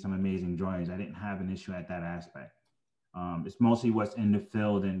gave me some amazing drawings. I didn't have an issue at that aspect. It's mostly what's in the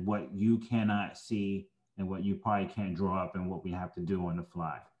field and what you cannot see and what you probably can't draw up and what we have to do on the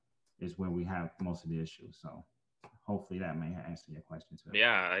fly is where we have most of the issues. So hopefully that may answer your question too.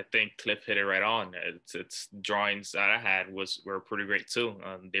 Yeah, I think Cliff hit it right on. It's drawings that I had were pretty great too.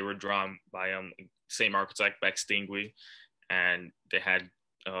 They were drawn by same architect, Beck Stingui, and they had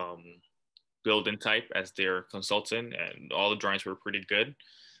building type as their consultant, and all the drawings were pretty good.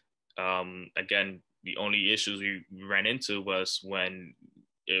 Again, the only issues we ran into was when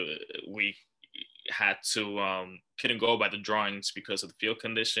we had to couldn't go by the drawings because of the field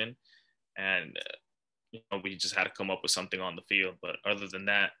condition, and we just had to come up with something on the field. But other than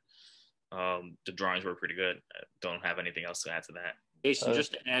that, the drawings were pretty good. I don't have anything else to add to that. Jason,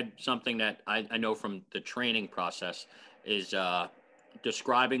 just to add something that I know from the training process is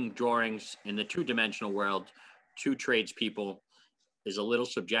describing drawings in the two-dimensional world to tradespeople is a little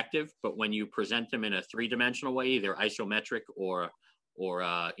subjective, but when you present them in a three-dimensional way, either isometric or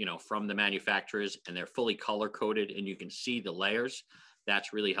from the manufacturers, and they're fully color-coded and you can see the layers,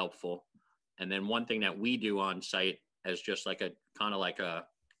 that's really helpful. And then one thing that we do on site as just like a kind of like a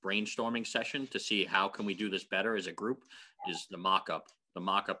brainstorming session to see how can we do this better as a group is the mock-up. The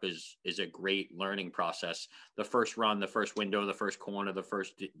mock-up is a great learning process. The first run, the first window, the first corner, the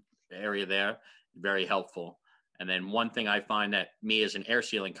first area there, very helpful. And then one thing I find that me as an air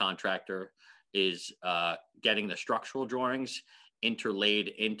sealing contractor is getting the structural drawings interlaid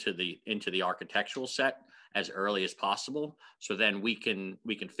into the architectural set as early as possible. So then we can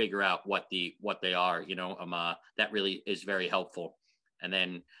figure out what they are, that really is very helpful. And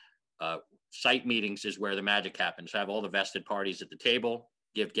then site meetings is where the magic happens. Have all the vested parties at the table,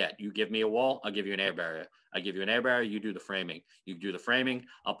 get. You give me a wall, I'll give you an air barrier. I give you an air barrier, you do the framing. You do the framing,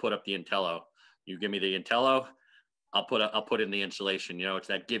 I'll put up the Intello. You give me the Intello, I'll put in the insulation. It's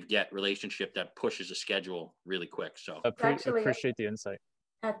that give-get relationship that pushes a schedule really quick. So appreciate the insight.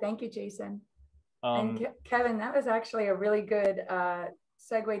 Thank you, Jason. And Kevin, that was actually a really good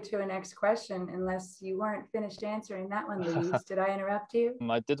segue to a next question, unless you weren't finished answering that one, Luis. Did I interrupt you?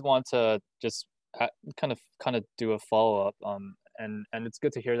 I did want to just kind of do a follow-up. And it's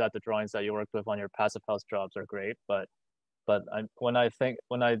good to hear that the drawings that you worked with on your passive house jobs are great. But when I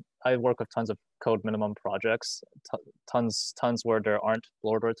work with tons of code minimum projects, tons where there aren't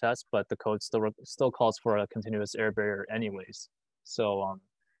blower door tests, but the code still calls for a continuous air barrier anyways. So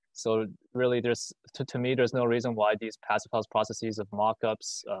really, to me, there's no reason why these passive house processes of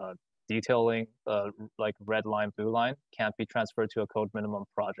mock-ups, detailing, like red line, blue line, can't be transferred to a code minimum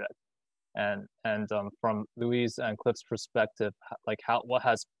project. And from Luis and Cliff's perspective, what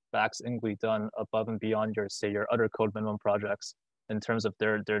has Bax Ingwe done above and beyond your other code minimum projects in terms of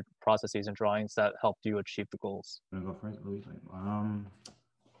their processes and drawings that helped you achieve the goals? I'm gonna go first, Luis.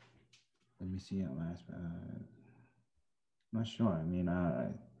 Let me see that last. Not sure. I mean,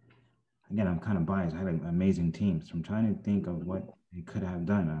 again, I'm kind of biased. I had an amazing team, so I'm trying to think of what they could have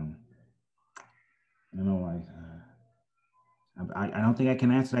done. I don't know why. I don't think I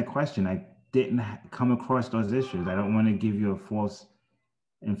can answer that question. I didn't come across those issues. I don't want to give you a false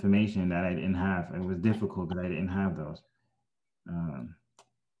information that I didn't have. It was difficult because I didn't have those.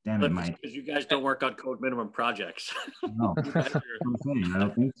 Damn it, Mike. Because you guys don't work on code minimum projects. No, I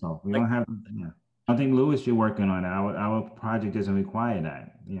don't think so. We don't have. Yeah. I don't think Luis, you're working on it. Our project doesn't require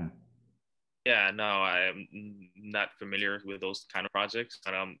that. Yeah. Yeah, no, I'm not familiar with those kind of projects.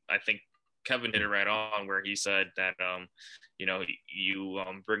 But I think Kevin hit it right on where he said that you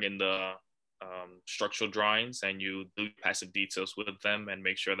bring in the structural drawings and you do passive details with them and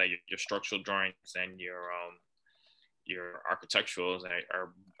make sure that your structural drawings and your architecturals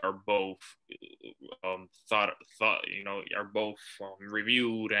are both are both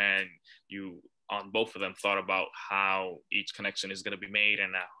reviewed, and you on both of them thought about how each connection is going to be made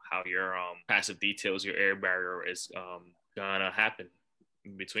and how your passive details, your air barrier is gonna happen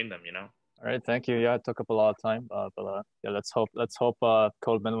between them. All right, thank you. Yeah, it took up a lot of time, but yeah, let's hope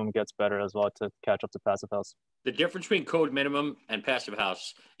code minimum gets better as well to catch up to Passive House. The difference between code minimum and Passive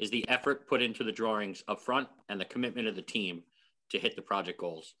House is the effort put into the drawings up front and the commitment of the team to hit the project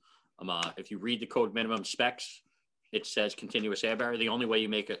goals. If you read the code minimum specs, it says continuous air barrier. The only way you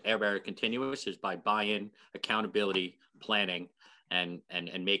make an air barrier continuous is by buy-in, accountability, planning, and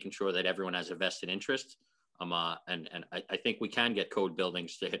making sure that everyone has a vested interest. And I think we can get code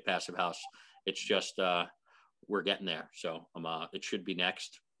buildings to hit Passive House. It's just we're getting there. So it should be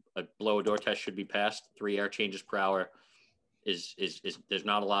next. A blower door test should be passed. 3 air changes per hour is there's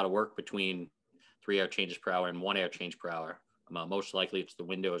not a lot of work between 3 air changes per hour and 1 air change per hour. Most likely it's the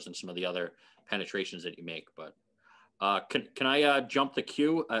windows and some of the other penetrations that you make. But can I jump the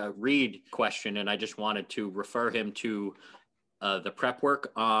queue? Reed question, and I just wanted to refer him to the prep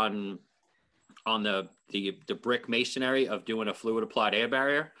work on the brick masonry of doing a fluid applied air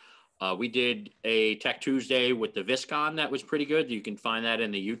barrier. We did a Tech Tuesday with the Viscon that was pretty good. You can find that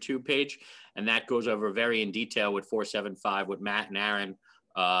in the YouTube page, and that goes over very in detail with 475 with Matt and Aaron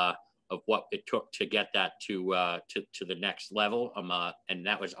of what it took to get that to the next level. And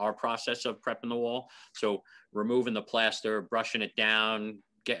that was our process of prepping the wall. So removing the plaster, brushing it down,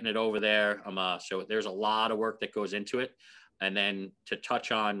 getting it over there. So there's a lot of work that goes into it. And then to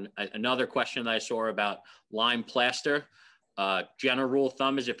touch on another question that I saw about lime plaster, general rule of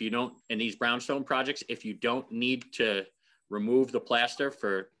thumb is if you don't, in these brownstone projects, if you don't need to remove the plaster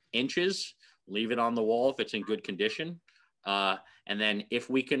for inches, leave it on the wall if it's in good condition. And then if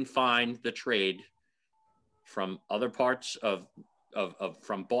we can find the trade from other parts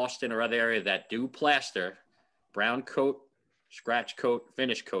from Boston or other area that do plaster, brown coat, scratch coat,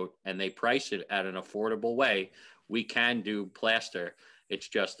 finish coat, and they price it at an affordable way, we can do plaster. It's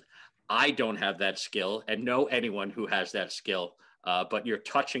just, I don't have that skill and know anyone who has that skill, but you're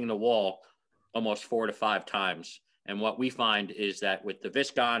touching the wall almost 4 to 5 times. And what we find is that with the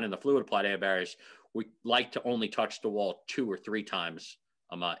Viscon and the fluid applied air barriers, we like to only touch the wall 2 or 3 times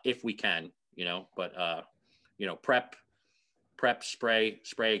if we can, but, prep, spray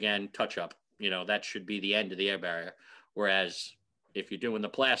again, touch up, that should be the end of the air barrier. Whereas if you're doing the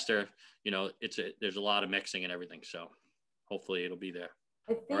plaster, there's a lot of mixing and everything. So hopefully it'll be there.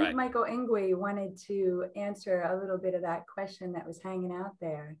 I think Michael Ingwe wanted to answer a little bit of that question that was hanging out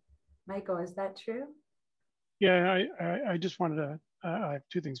there. Michael, is that true? Yeah, I just wanted to, I have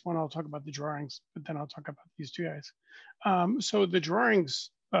 2 things. One, I'll talk about the drawings, but then I'll talk about these 2 guys. So the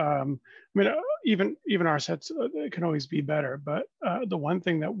drawings, even our sets can always be better, but the one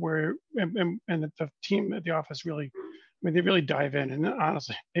thing that and the team at the office really, they really dive in, and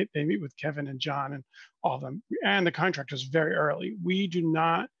honestly, they meet with Kevin and John and all of them, and the contractors very early. We do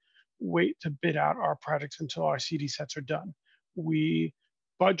not wait to bid out our projects until our CD sets are done. We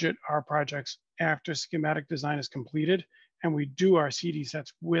budget our projects after schematic design is completed, and we do our CD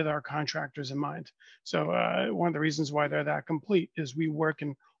sets with our contractors in mind. So one of the reasons why they're that complete is we work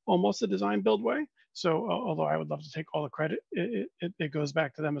in almost a design build way. So although I would love to take all the credit, it goes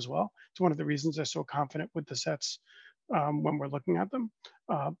back to them as well. It's one of the reasons they're so confident with the sets when we're looking at them.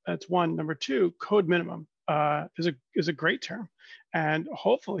 That's one. Number 2, code minimum is a great term. And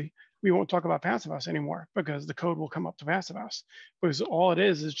hopefully we won't talk about Passive House anymore because the code will come up to Passive House, because all it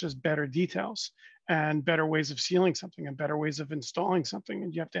is just better details and better ways of sealing something and better ways of installing something.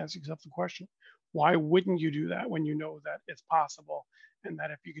 And you have to ask yourself the question, why wouldn't you do that when you know that it's possible, and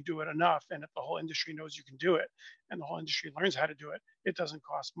that if you could do it enough, and if the whole industry knows you can do it and the whole industry learns how to do it, it doesn't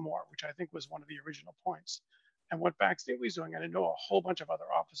cost more, which I think was one of the original points. And what Backstable's doing, and I know a whole bunch of other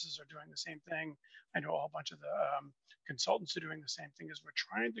offices are doing the same thing. I know a whole bunch of the consultants are doing the same thing, is we're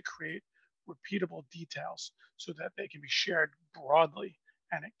trying to create repeatable details so that they can be shared broadly,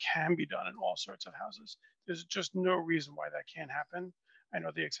 and it can be done in all sorts of houses. There's just no reason why that can't happen. I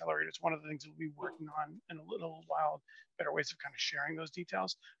know the Accelerator, it's one of the things that we'll be working on in a little while, better ways of kind of sharing those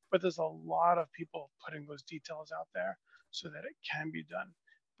details, but there's a lot of people putting those details out there so that it can be done.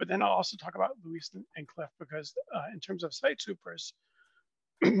 But then I'll also talk about Luis and Cliff, because in terms of site supers,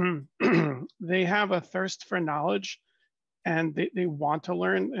 they have a thirst for knowledge, and they want to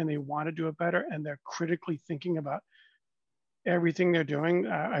learn and they want to do it better, and they're critically thinking about everything they're doing.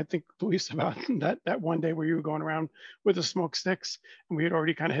 I think, Luis, about that one day where you were going around with the smoke sticks and we had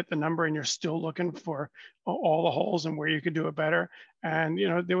already kind of hit the number, and you're still looking for all the holes and where you could do it better. And,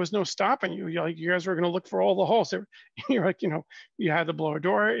 there was no stopping you. You're like, you guys were going to look for all the holes. You're like, you had the blower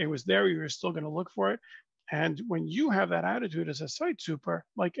door, it was there, you were still going to look for it. And when you have that attitude as a site super,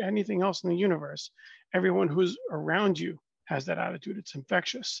 like anything else in the universe, everyone who's around you has that attitude. It's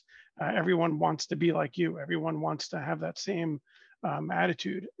infectious. Everyone wants to be like you. Everyone wants to have that same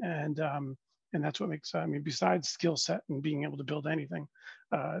attitude, and that's what makes, I mean, besides skill set and being able to build anything,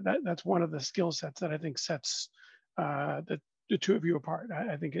 that's one of the skill sets that I think sets the two of you apart.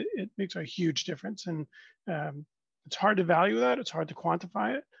 I think it makes a huge difference, and it's hard to value that. It's hard to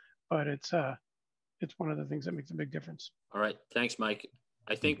quantify it, but it's one of the things that makes a big difference. All right, thanks, Mike.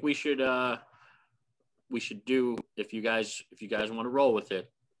 I think we should do, if you guys want to roll with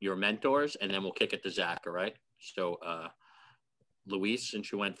it, your mentors, and then we'll kick it to Zach. All right. So, Luis,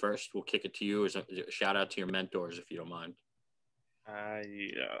 since you went first, we'll kick it to you as a shout out to your mentors, if you don't mind.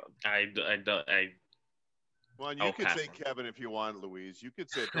 Well, you could say Kevin if you want, Louise. You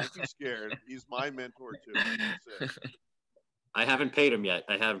could say, don't be scared. He's my mentor too. That's it. I haven't paid him yet.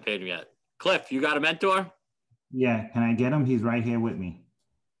 Cliff, you got a mentor? Yeah, can I get him? He's right here with me.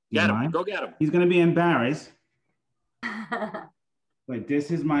 Get him. Go get him. He's going to be embarrassed. But this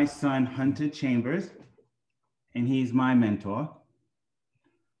is my son, Hunter Chambers, and he's my mentor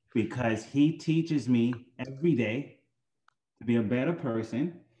because he teaches me every day to be a better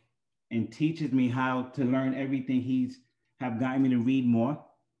person and teaches me how to learn everything. He's have gotten me to read more.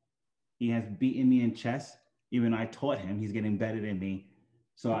 He has beaten me in chess. Even though I taught him, he's getting better than me.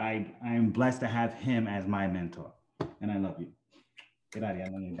 So I am blessed to have him as my mentor. And I love you. Get out of here.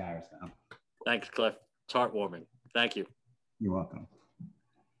 I'm embarrassed now. Thanks, Cliff. It's heartwarming. Thank you. You're welcome.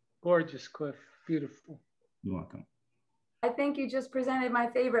 Gorgeous, Cliff. Beautiful. You're welcome. I think you just presented my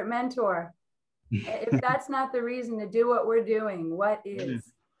favorite mentor. If that's not the reason to do what we're doing, what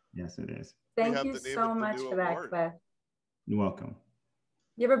is? Yes, it is. Thank you so much for that, Cliff. You're welcome.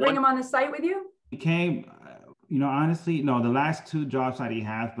 You ever bring him on the site with you? He came, honestly, no, the last two jobs that he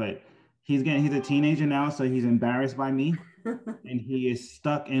has, but he's a teenager now, so he's embarrassed by me. And he is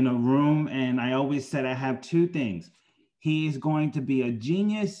stuck in a room. And I always said I have two things. He is going to be a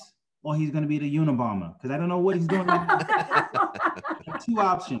genius or he's going to be the Unabomber, because I don't know what he's doing right now. Two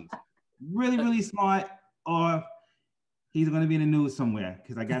options. Really, really smart, or he's going to be in the news somewhere,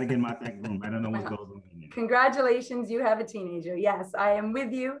 because I got to get him out that room. I don't know what goes on in there. Congratulations, you have a teenager. Yes, I am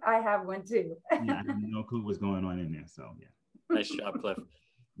with you. I have one too. Yeah, I have no clue what's going on in there. So, yeah. Nice job, Cliff.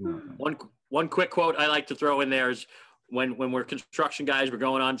 One quick quote I like to throw in there is when we're construction guys, we're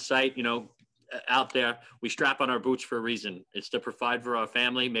going on site, out there, we strap on our boots for a reason. It's to provide for our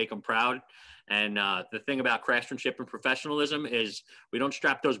family, make them proud. And the thing about craftsmanship and professionalism is we don't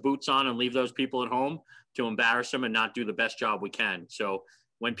strap those boots on and leave those people at home to embarrass them and not do the best job we can. So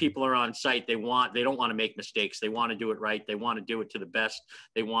when people are on site, they don't want to make mistakes. They want to do it right. They want to do it to the best.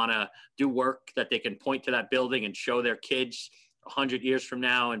 They want to do work that they can point to that building and show their kids 100 years from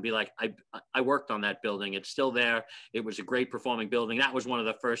now and be like, I worked on that building. It's still there. It was a great performing building. That was one of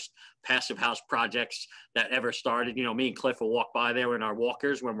the first passive house projects that ever started. Me and Cliff will walk by there in our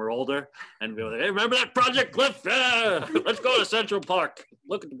walkers when we're older and be like, hey, remember that project, Cliff? Yeah, let's go to Central Park.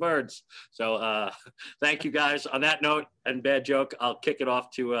 Look at the birds. So thank you guys. On that note and bad joke, I'll kick it off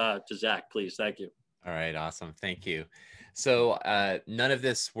to Zach, please. Thank you. All right, awesome. Thank you. So none of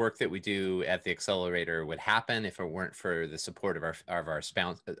this work that we do at the Accelerator would happen if it weren't for the support of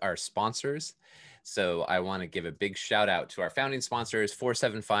our sponsors. So I want to give a big shout out to our founding sponsors: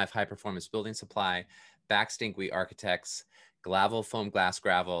 475 High Performance Building Supply, Backstinkwe Architects, Glavel Foam Glass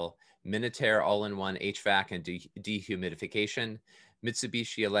Gravel, Minutair All-in-One HVAC and Dehumidification,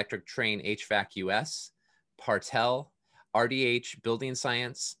 Mitsubishi Electric Train HVAC US, Partel, RDH Building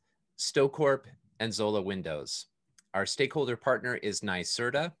Science, Stocorp, and Zola Windows. Our stakeholder partner is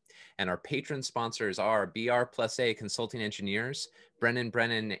NYSERDA, and our patron sponsors are BR+A Consulting Engineers, Brennan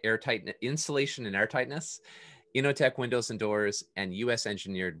Insulation and Airtightness, Inotech Windows and Doors, and US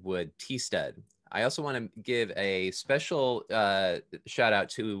Engineered Wood T-Stud. I also want to give a special shout out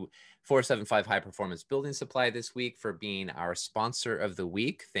to 475 High Performance Building Supply this week for being our sponsor of the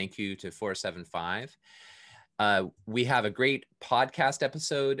week. Thank you to 475. We have a great podcast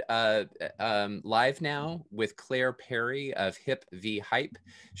episode live now with Claire Perry of Hip v Hype.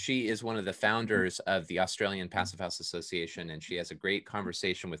 She is one of the founders of the Australian Passive House Association, and she has a great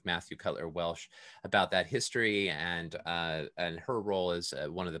conversation with Matthew Cutler Welsh about that history and her role as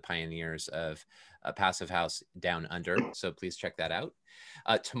one of the pioneers of Passive House Down Under. So please check that out.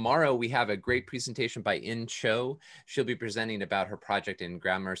 Tomorrow, we have a great presentation by In Cho. She'll be presenting about her project in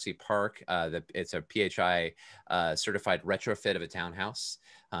Gramercy Park. It's a PHI certified retrofit of a townhouse.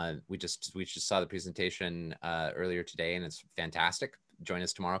 We just saw the presentation earlier today, and it's fantastic. Join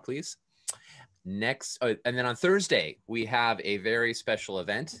us tomorrow, please. Next, and then on Thursday, we have a very special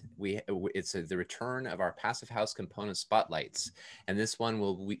event. It's the return of our Passive House Component Spotlights, and this one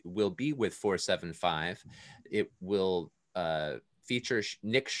will be with 475. It will feature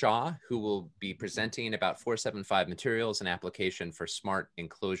Nick Shaw, who will be presenting about 475 materials and application for smart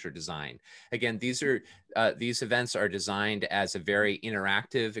enclosure design. Again, these events are designed as a very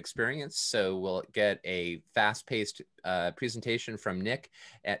interactive experience. So we'll get a fast-paced presentation from Nick,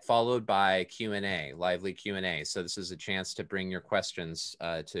 followed by Q&A, lively Q&A. So this is a chance to bring your questions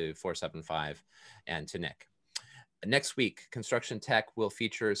to 475 and to Nick. Next week, Construction Tech will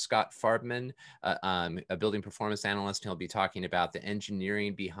feature Scott Farbman, a building performance analyst. He'll be talking about the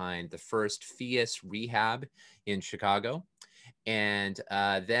engineering behind the first FIAS rehab in Chicago. And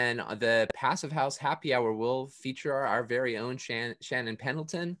then the Passive House Happy Hour will feature our very own Shannon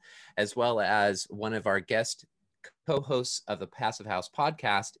Pendleton, as well as one of our guest co-hosts of the Passive House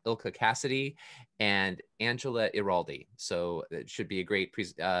podcast, Ilka Cassidy and Angela Iraldi. So it should be a great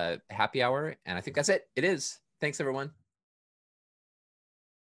happy hour. And I think that's it. It is. Thanks, everyone.